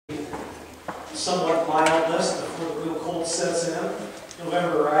somewhat mildness before the real cold sets in.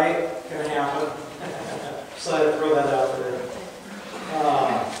 November, right? Gonna happen. So I had to throw that out there.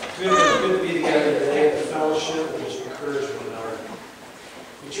 Good to be together today at the fellowship and just encourage one another.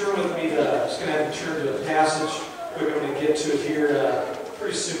 You turn with me just going to have you turn to a passage. We're going to get to it here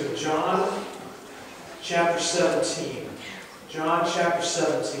pretty soon. John chapter 17. John chapter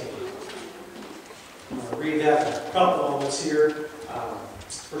 17. I'm going to read that in a couple moments here.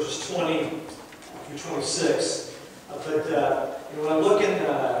 Verses 20 through 26. When I look at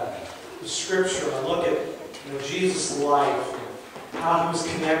the Scripture, when I look at Jesus' life, how he was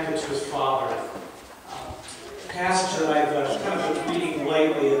connected to his Father. A passage that I've kind of been reading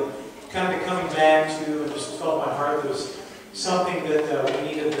lately and kind of been coming back to and just felt in my heart that was something that we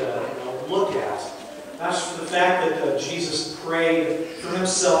needed to look at. Not just for the fact that Jesus prayed for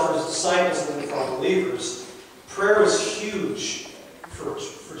himself, for his disciples, and for all believers. Prayer was huge for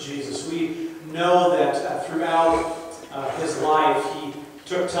Jesus. We know that throughout his life, he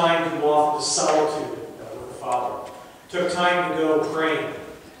took time to go off into solitude with the Father. Took time to go praying.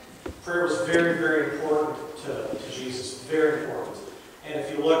 Prayer was very, very important to Jesus. Very important. And if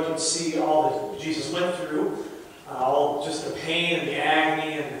you look and see all that Jesus went through, all just the pain and the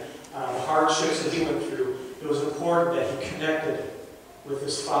agony and the hardships that he went through, it was important that he connected with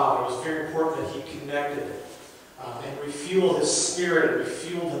his Father. It was very important that he connected and refueled his spirit and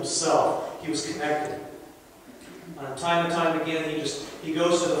refueled himself. He was connected. Time and time again, he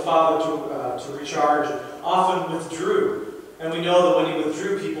goes to the Father to recharge, and often withdrew. And we know that when he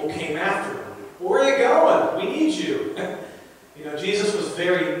withdrew, people came after him. Where are you going? We need you. Jesus was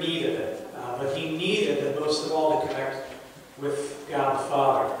very needed, but he needed, most of all, to connect with God the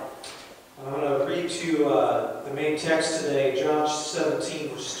Father. I'm going to read to you the main text today, John 17,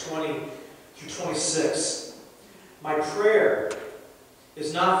 verses 20 through 26. My prayer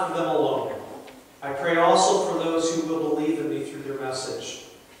is not for them alone. I pray also for those who will believe in me through their message,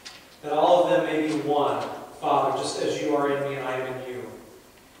 that all of them may be one, Father, just as you are in me and I am in you.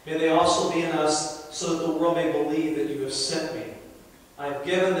 May they also be in us, so that the world may believe that you have sent me. I have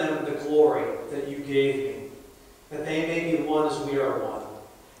given them the glory that you gave me, that they may be one as we are one.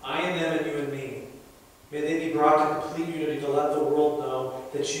 I in them and you in me. May they be brought to complete unity to let the world know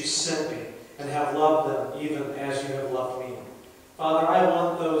that you sent me and have loved them even as you have loved me. Father, I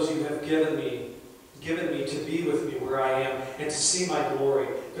want those you have given me to be with me where I am and to see my glory.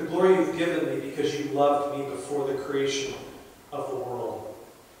 The glory you've given me because you loved me before the creation of the world.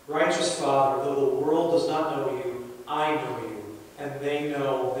 Righteous Father, though the world does not know you, I know you, and they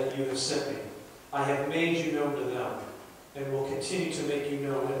know that you have sent me. I have made you known to them, and will continue to make you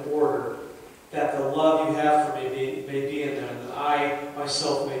known in order that the love you have for me may be in them, and that I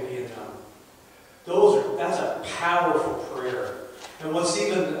myself may be in them. That's a powerful prayer. And what's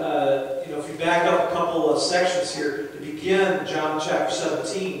even, if you back up a couple of sections here, to begin John chapter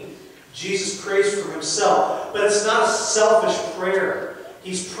 17, Jesus prays for himself. But it's not a selfish prayer.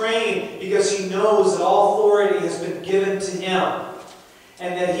 He's praying because he knows that all authority has been given to him.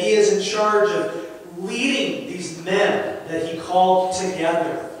 And that he is in charge of leading these men that he called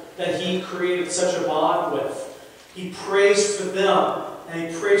together, that he created such a bond with. He prays for them, and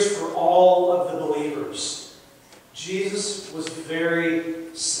he prays for all of the believers. Jesus was very,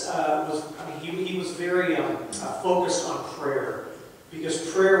 he was very focused on prayer,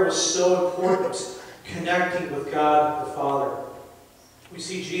 because prayer was so important, connecting with God the Father. We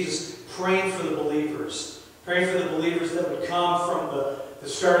see Jesus praying for the believers that would come from the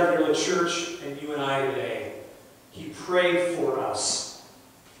start of the early church and you and I today. He prayed for us.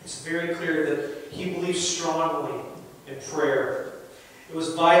 It's very clear that he believed strongly in prayer. It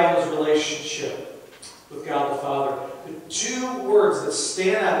was vital in his relationship with God the Father. The two words that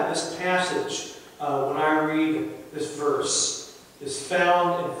stand out in this passage when I read this verse is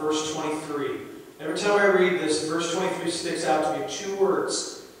found in verse 23. Every time I read this, verse 23 sticks out to me. Two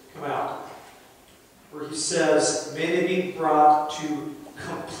words come out where he says, may they be brought to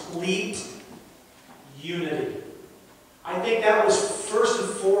complete unity. I think that was first and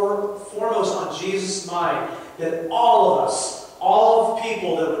foremost on Jesus' mind, that all of us, all of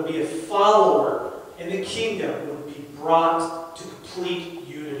people that would be a follower in the kingdom would be brought to complete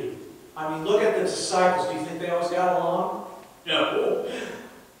unity. I mean, look at the disciples. Do you think they always got along? No.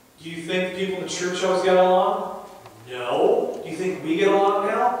 Do you think the people in the church always got along? No. Do you think we get along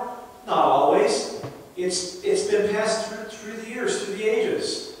now? Not always. It's been passed through the years, through the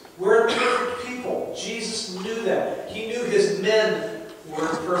ages. We're imperfect people. Jesus knew that. He knew his men were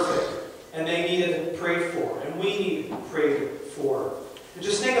imperfect, and they needed prayed for, and we needed prayed for. And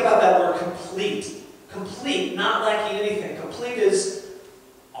just think about that word complete. Complete, not lacking anything. Complete is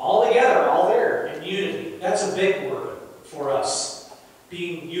all together, all there. That's a big word for us.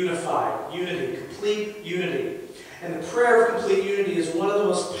 Being unified, unity, complete unity. And the prayer of complete unity is one of the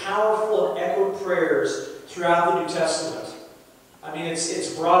most powerful and echoed prayers throughout the New Testament. I mean,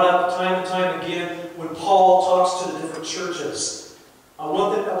 it's brought up time and time again when Paul talks to the different churches. I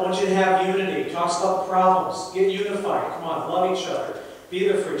want you to have unity. He talks about the problems. Get unified. Come on, love each other. Be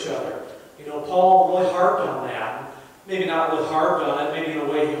there for each other. You know, Paul really harped on that. Maybe not really harped on it. Maybe in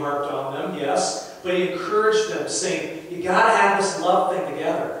a way he harped on them, yes. But he encouraged them, saying, you got to have this love thing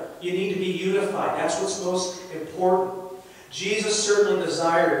together. You need to be unified. That's what's most important. Jesus certainly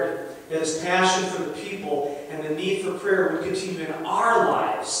desired that his passion for the people and the need for prayer would continue in our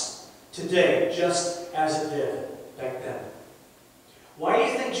lives today, just as it did back then. Why do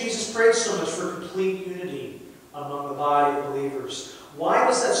you think Jesus prayed so much for complete unity among the body of believers? Why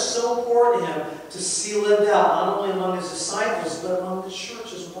was that so important to him to see lived out, not only among his disciples, but among the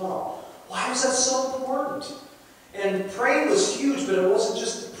church as well? Why was that so important? And praying was huge, but it wasn't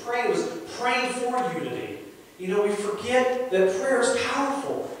just praying, it was praying for unity. You know, we forget that prayer is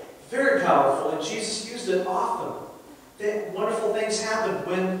powerful, very powerful, and Jesus used it often. Wonderful things happen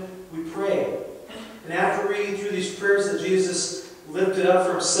when we pray. And after reading through these prayers that Jesus lifted up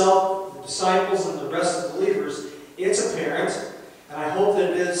for himself, the disciples, and the rest of the believers, it's apparent, and I hope that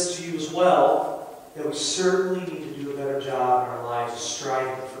it is to you as well, that we certainly need to do a better job in our lives of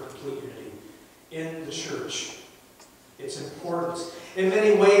striving for complete unity in the church. It's important. In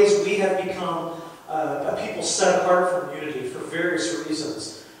many ways, we have become a people set apart from unity for various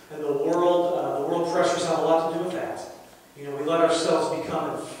reasons. And the world pressures have a lot to do with that. You know, we let ourselves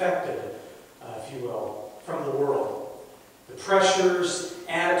become infected, if you will, from the world. The pressures,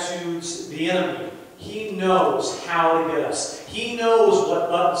 attitudes, the enemy. He knows how to get us. He knows what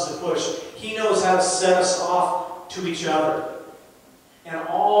buttons to push. He knows how to set us off to each other. And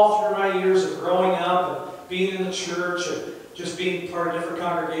all through my years of growing up and being in the church and just being part of different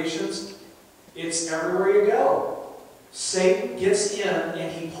congregations, it's everywhere you go. Satan gets in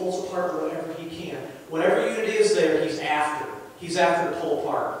and he pulls apart whatever he can. Whatever unity is there, he's after. He's after to pull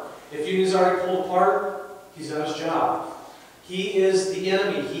apart. If unity's already pulled apart, he's done his job. He is the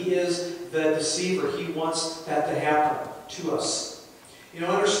enemy. He is the deceiver. He wants that to happen to us. You know,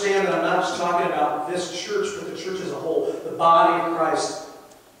 understand that I'm not just talking about this church, but the church as a whole, the body of Christ,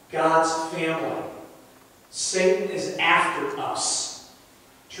 God's family. Satan is after us.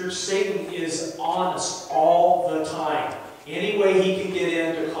 Church, Satan is on us all the time. Any way he can get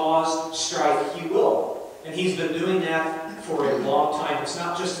in to cause strife, he will. And he's been doing that for a long time. It's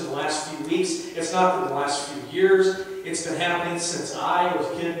not just in the last few weeks. It's not in the last few years. It's been happening since I was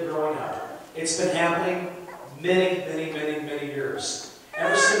a kid growing up. It's been happening many years.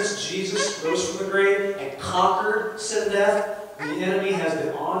 Ever since Jesus rose from the grave and conquered sin and death, the enemy has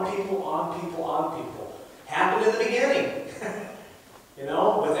been on people. Happened in the beginning. You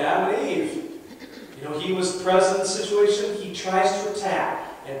know, with Adam and Eve. You know, he was present in the situation. He tries to attack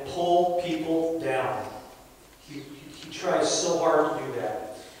and pull people down. He tries so hard to do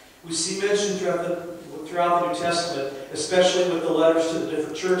that. We see mentioned throughout the New Testament, especially with the letters to the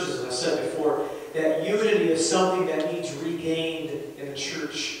different churches, as I said before, that unity is something that needs regained in the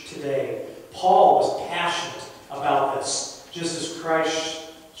church today. Paul was passionate about this, just as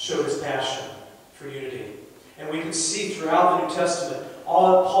Christ showed his passion for unity. And we can see throughout the New Testament,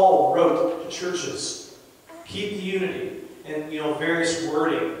 all that Paul wrote to churches. Keep the unity. And, you know, various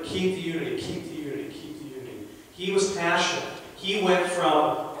wording. Keep the unity, keep the unity, keep the unity. He was passionate. He went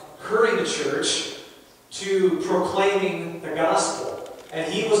from hurting the church to proclaiming the gospel.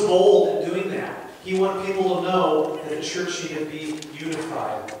 And he was bold in doing that. He wanted people to know that the church needed to be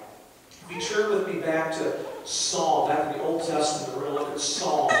unified. If you turn with me back to Psalm, back in the Old Testament, we're going to look at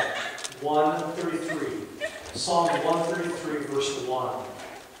Psalm 133. Psalm 133, verse 1.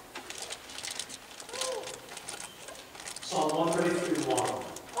 Psalm 133, 1.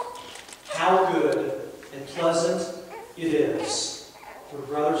 How good and pleasant it is when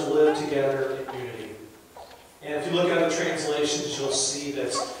brothers live together in unity. And if you look at the translations, you'll see that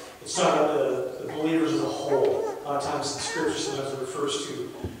it's talking about the believers as a whole. A lot of times in Scripture, sometimes it refers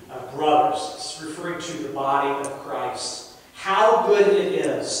to brothers. It's referring to the body of Christ. How good it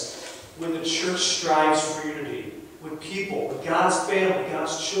is when the church strives for unity. When people, when God's family,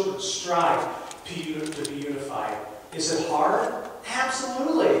 God's children strive to be unified. Is it hard?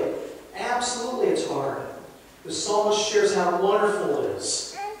 Absolutely. Absolutely it's hard. The psalmist shares how wonderful it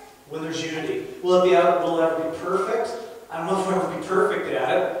is when there's unity. Will it ever be perfect? I don't know if we'll ever be perfect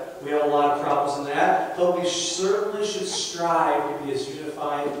at it. We have a lot of problems in that. But we certainly should strive to be as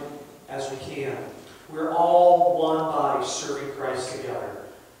unified as we can. We're all one body serving Christ together.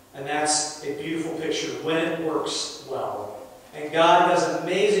 And that's a beautiful picture when it works well. And God does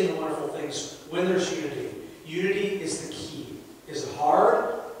amazing and wonderful things when there's unity. Unity is the key. Is it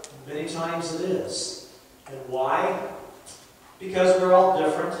hard? Many times it is. And why? Because we're all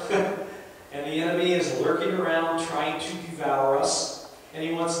different. And the enemy is lurking around trying to devour us. And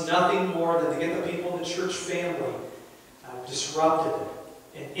he wants nothing more than to get the people in the church family disrupted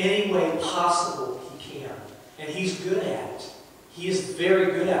in any way possible he can. And he's good at it. He is very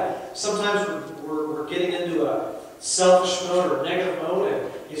good at it. Sometimes we're getting into a selfish mode or negative mode,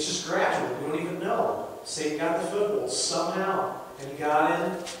 and it's just gradual. We don't even know. Satan got the foothold somehow, and he got in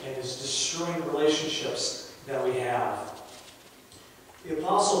and is destroying relationships that we have. The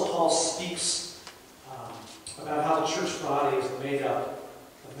Apostle Paul speaks about how the church body is made up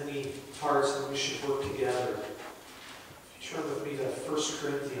of many parts and we should work together. If you turn with me to 1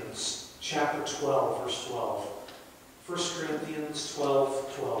 Corinthians chapter 12, verse 12. 1 Corinthians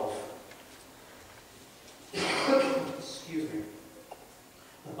 12:12. Excuse me.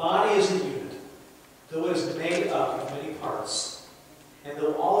 The body is a unit, though it is made up of many parts. And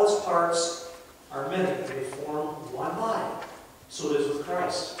though all its parts are many, they form one body. So it is with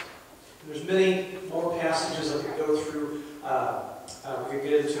Christ. And there's many more passages I could go through. We could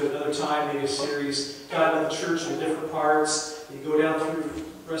get into another time, maybe a series. God in the church in different parts. You go down through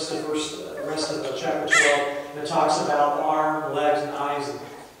the rest of chapter 12, and it talks about the arm, legs, and eyes. And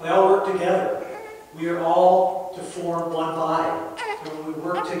they all work together. We are all to form one body. And when we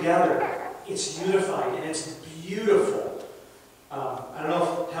work together, it's unified and it's beautiful. I don't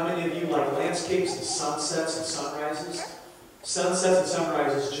know how many of you like landscapes and sunsets and sunrises. Sunsets and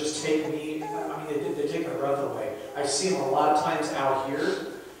sunrises just take me, they take my breath away. I see them a lot of times out here.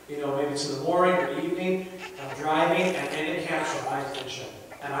 Maybe it's in the morning or evening. I'm driving and it captures my attention.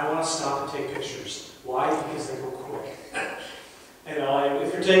 And I want to stop and take pictures. Why? Because they go quick.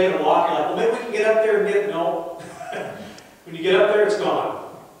 If you're taking a walk, you're like, well, maybe we can get up there and get it. No. When you get up there, it's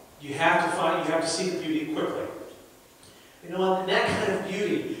gone. You have to see the beauty quickly. And that kind of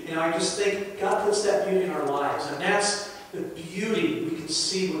beauty, I just think God puts that beauty in our lives. And that's the beauty we can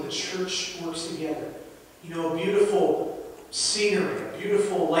see when the church works together. A beautiful scenery, a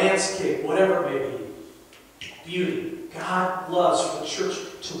beautiful landscape, whatever it may be. Beauty. God loves for the church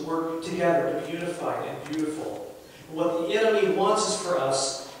to work together, to be unified and beautiful. And what the enemy wants is for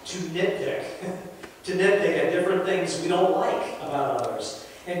us to nitpick. To nitpick at different things we don't like about others.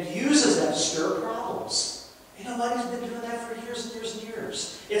 And uses that to stir problems. He's been doing that for years and years and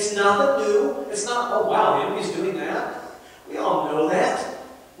years. It's nothing new. It's not, oh wow, the enemy's doing that. We all know that.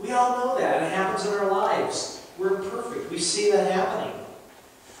 We all know that. And it happens in our lives. We're imperfect. We see that happening.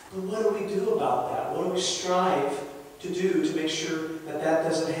 But what do we do about that? What do we strive to do to make sure that that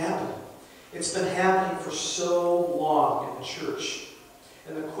doesn't happen? It's been happening for so long in the church.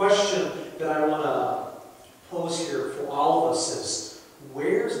 And the question that I want to pose here for all of us is,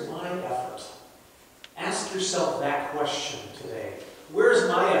 where's my effort? Ask yourself that question today. Where's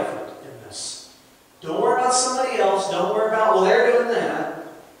my effort in this? Don't worry about somebody else. Don't worry about, well, they're doing that.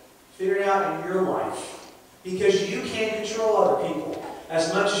 Figure it out in your life. Because you can't control other people.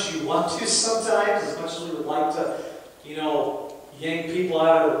 As much as you want to sometimes, as much as we would like to, yank people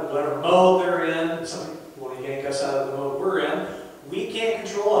out of whatever mode they're in. Some people want to yank us out of the mode we're in. We can't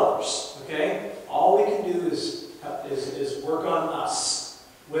control others, okay? All we can do is work on us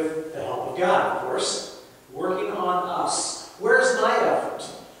with the help of God, of course. Working on us. Where's my effort?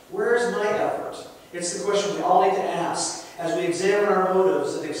 Where's my effort? It's the question we all need to ask as we examine our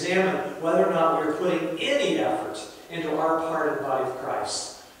motives and examine whether or not we're putting any effort into our part of the body of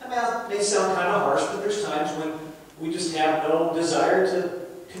Christ. That may sound kind of harsh, but there's times when we just have no desire to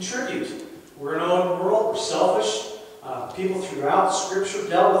contribute. We're in our own world, we're selfish. People throughout Scripture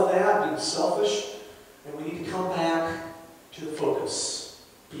dealt with that, being selfish. And we need to come back to the focus,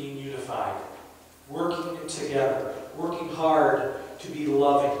 being unified, working together, working hard to be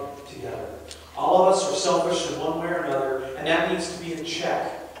loving together. All of us are selfish in one way or another, and that needs to be in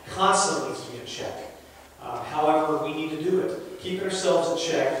check. Constantly needs to be in check. However, we need to do it. Keeping ourselves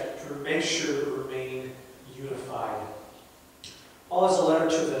in check to make sure that we remain unified. Paul has a letter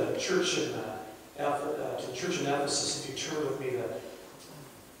to the church in Ephesus. If you turn with me to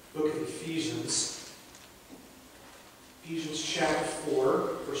the book of Ephesians. Ephesians chapter 4,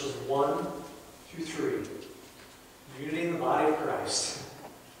 verses 1 through 3. Unity in the body of Christ.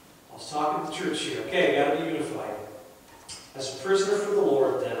 I was talking to the church here. Okay, got to be unified. As a prisoner for the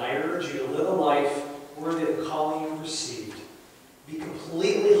Lord, then, I urge you to live a life worthy of the calling you received. Be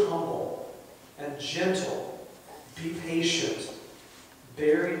completely humble and gentle. Be patient,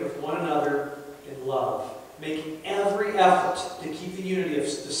 bearing with one another in love. making every effort to keep the unity of the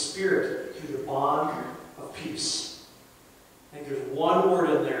Spirit through the bond of peace. I think there's one word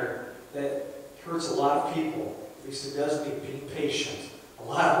in there that hurts a lot of people. At least it does me, being patient. A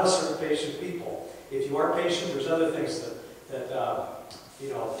lot of us are patient people. If you are patient, there's other things that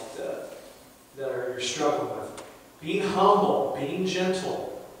you're struggling with. Being humble, being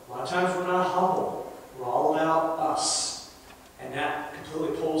gentle. A lot of times we're not humble. We're all about us. And that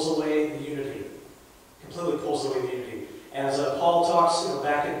completely pulls away the unity. Completely pulls away the unity. As Paul talks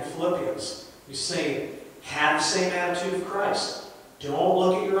back in Philippians, he's saying, have the same attitude of Christ. Don't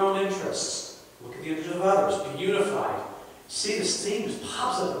look at your own interests. Look at the interests of others. Be unified. See, this theme just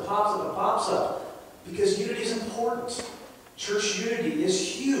pops up and pops up and pops up. Because unity is important. Church unity is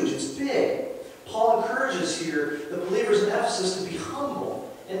huge. It's big. Paul encourages here the believers in Ephesus to be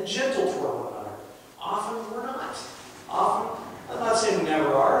humble and gentle toward one another. Often we're not. Often, I'm not saying we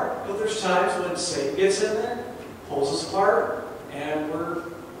never are, but there's times when Satan gets in there, pulls us apart, and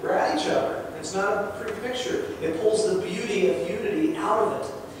we're at each other. It's not a pretty picture. It pulls the beauty of unity out of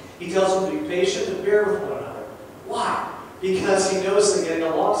it. He tells them to be patient and bear with one another. Why? Because he knows that getting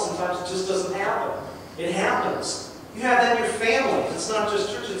along sometimes it just doesn't happen. It happens. You have that in your families. It's not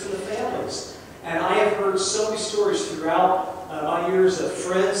just church, it's in the families. And I have heard so many stories throughout my years of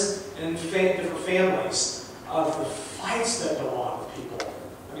friends and different families of the fights that go on with people.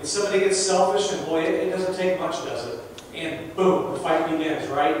 I mean, somebody gets selfish and boy, it doesn't take much, does it? And boom, the fight begins,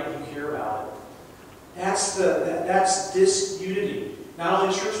 right? And you hear about it. That's disunity. Not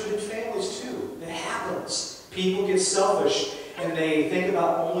only in church, but in families too. It happens. People get selfish and they think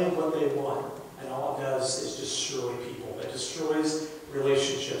about only what they want. And all it does is destroy people. It destroys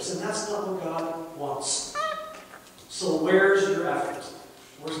relationships. And that's not what God wants. So where's your effort?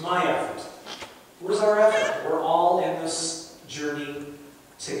 Where's my effort? Where's our effort? We're all in this journey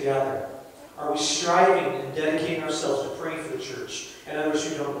together. Are we striving and dedicating ourselves to praying for the church and others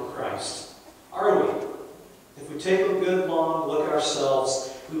who don't know Christ? Are we? If we take a good long look at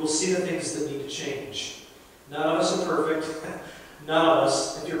ourselves, we will see the things that need to change. None of us are perfect. None of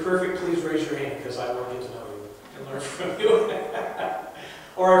us. If you're perfect, please raise your hand because I want to get to know you and learn from you.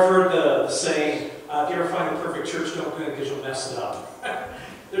 Or I've heard the saying, if you ever find the perfect church, don't go in because you'll mess it up.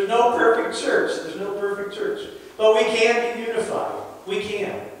 There's no perfect church. There's no perfect church. But we can be unified. We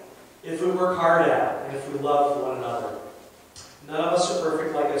can. If we work hard at it and if we love one another. None of us are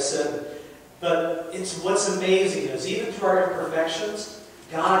perfect, like I said. But it's what's amazing is even through our imperfections,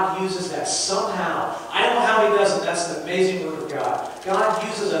 God uses that somehow. I don't know how He does it. That's an amazing work of God. God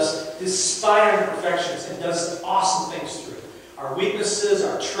uses us despite our imperfections and does awesome things through our weaknesses,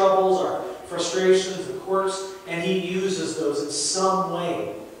 our troubles, our frustrations, the quirks, and He uses those in some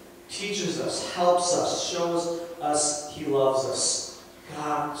way. Teaches us, helps us, shows us He loves us.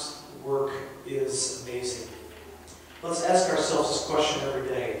 God's work is amazing. Let's ask ourselves this question every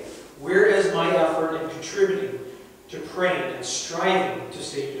day. Where is my effort in contributing to praying and striving to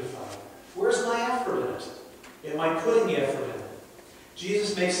stay unified? Where's my effort in it? Am I putting the effort in it?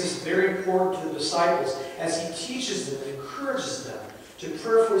 Jesus makes this very important to the disciples as He teaches them and encourages them to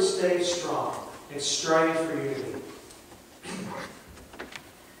prayerfully stay strong and striving for unity.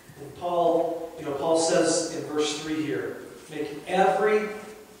 And Paul says in verse 3 here, make every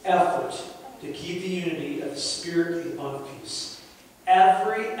effort to keep the unity of the Spirit through the bond of peace.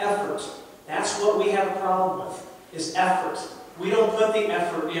 Every effort. That's what we have a problem with, is effort. We don't put the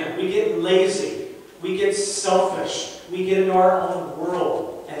effort in. We get lazy. We get selfish. We get into our own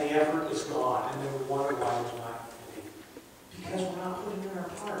world, and the effort is gone. And then we wonder why there's not unity. Because we're not putting in our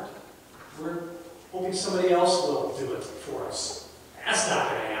part. We're hoping somebody else will do it for us. That's not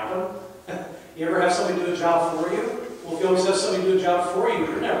going to happen. You ever have somebody do a job for you? Well, if you always have somebody do a job for you,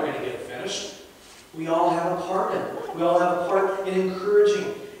 you're never going to get it finished. We all have a part in it. We all have a part in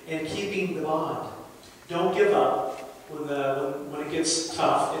encouraging and keeping the bond. Don't give up when it gets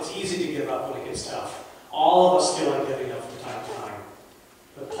tough. It's easy to give up when it gets tough. All of us feel like giving up from time to time.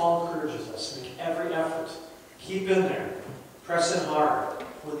 But Paul encourages us, make every effort. Keep in there. Press in hard.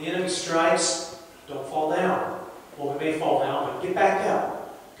 When the enemy strikes, don't fall down. Well, we may fall down, but get back up.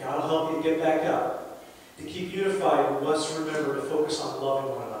 God will help you get back up. To keep unified, we must remember to focus on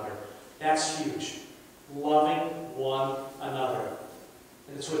loving one another. That's huge. Loving one another.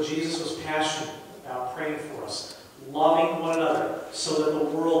 And it's what Jesus was passionate about praying for us. Loving one another so that the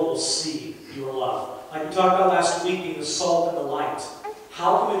world will see your love. Like we talked about last week, being the salt and the light.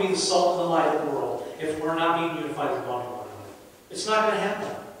 How can we be the salt and the light of the world if we're not being unified and loving one another? It's not going to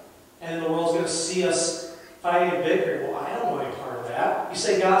happen. And then the world's going to see us fighting and bickering. Well, I don't want any part of that. You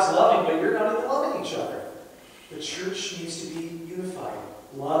say God's loving, but you're not even loving each other. The church needs to be unified.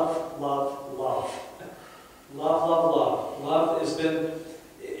 Love, love, love. Love, love, love. Love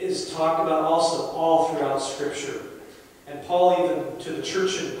is talked about also all throughout Scripture. And Paul, even to the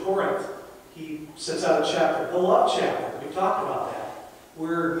church in Corinth, he sets out a chapter, the love chapter. We've talked about that.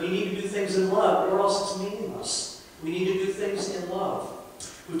 Where we need to do things in love, or else it's meaningless. We need to do things in love.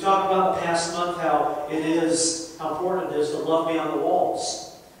 We've talked about in the past month how important it is to love beyond the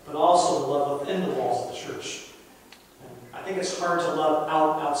walls, but also to love within the walls of the church. And I think it's hard to love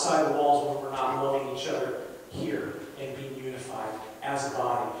outside the walls when we're not loving each other here and being unified as a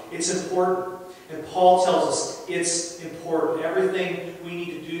body. It's important. And Paul tells us it's important. Everything we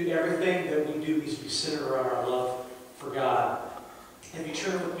need to do, everything that we do needs to be centered around our love for God. If you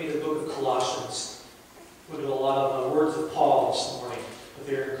turn with me to the book of Colossians, we'll do a lot of words of Paul this morning, but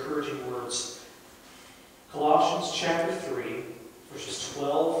they're encouraging words. Colossians chapter 3, verses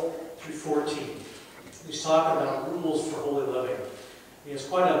 12 through 14. He's talking about rules for holy living. It's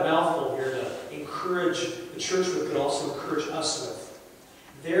quite a mouthful here to encourage the church with, but also encourage us with.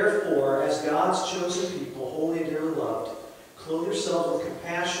 Therefore, as God's chosen people, holy and dearly loved, clothe yourselves with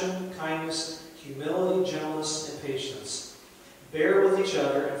compassion, kindness, humility, gentleness, and patience. Bear with each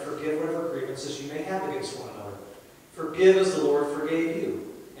other and forgive whatever grievances you may have against one another. Forgive as the Lord forgave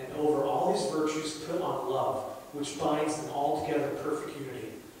you. And over all these virtues put on love, which binds them all together in perfect unity.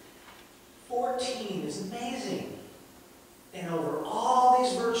 14 is amazing. And over all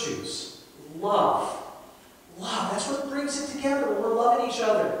these virtues, love. Love, that's what brings it together when we're loving each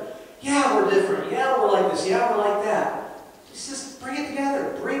other. Yeah, we're different. Yeah, we're like this. Yeah, we're like that. It's just bring it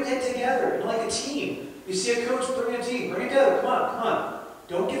together. Bring it together. And like a team. You see a coach, bring a team. Bring it together. Come on, come on.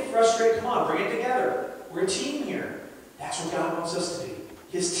 Don't get frustrated. Come on, bring it together. We're a team here. That's what God wants us to be.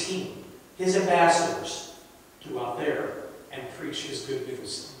 His team. His ambassadors to go out there and preach His good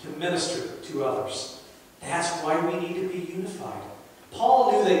news. To minister to others. That's why we need to be unified.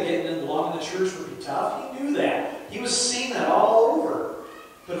 Paul knew that getting along in the church would be tough. He knew that. He was seeing that all over.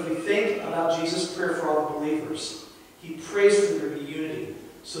 But if we think about Jesus' prayer for all the believers, He prays for there to be unity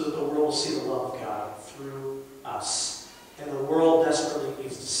so that the world will see the love of God through us. And the world desperately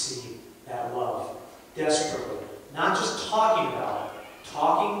needs to see that love. Desperately. Not just talking about it.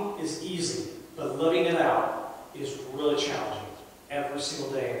 Talking is easy, but living it out is really challenging every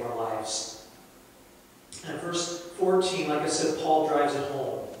single day of our lives. And verse 14, like I said, Paul drives it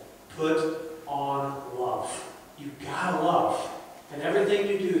home. Put on love. You've got to love. And everything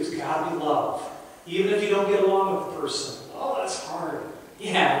you do has got to be love. Even if you don't get along with the person. Oh, that's hard.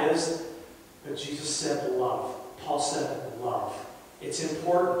 Yeah, it is. But Jesus said love. Paul said love. It's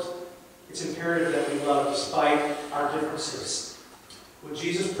important. It's imperative that we love despite our differences. When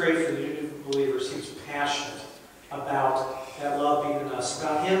Jesus prayed for the unity of believers, He was passionate about that love being in us,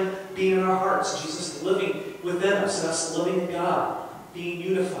 about Him being in our hearts, Jesus living within us, and us living in God, being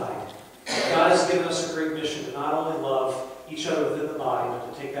unified. God has given us a great mission to not only love each other within the body,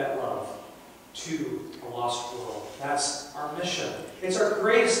 but to take that love to a lost world. That's our mission. It's our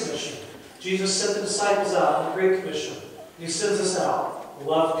greatest mission. Jesus sent the disciples out on the Great Commission. He sends us out.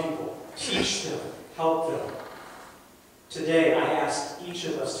 Love people. Teach them. Help them. Today, I ask each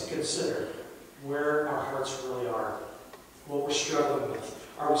of us to consider where our hearts really are. What we're struggling with.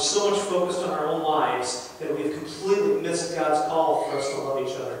 Are we so much focused on our own lives that we have completely missed God's call for us to love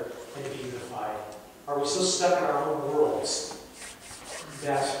each other and to be unified? Are we so stuck in our own worlds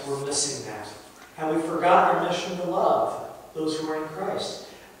that we're missing that? Have we forgotten our mission to love those who are in Christ?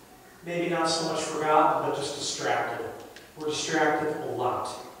 Maybe not so much forgotten, but just distracted. We're distracted a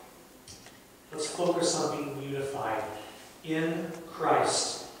lot. Let's focus on being unified in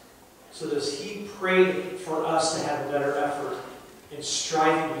Christ. So that as He prayed for us to have a better effort in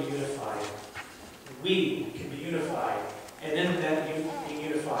striving to be unified, we can be unified. And in that being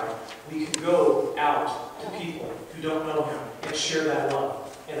unified, we can go out to people who don't know Him and share that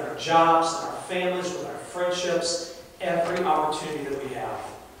love in our jobs, in our families, with our friendships, every opportunity that we have.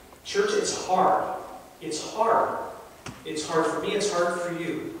 Church, it's hard. It's hard. It's hard for me, it's hard for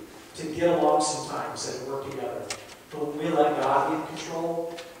you to get along sometimes and work together. But when we let God be in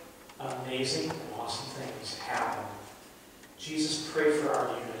control, amazing and awesome things happen. Jesus prayed for our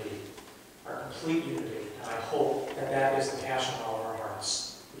unity, our complete unity, and I hope that that is the passion of all of our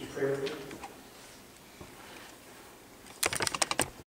hearts. Would you pray with me?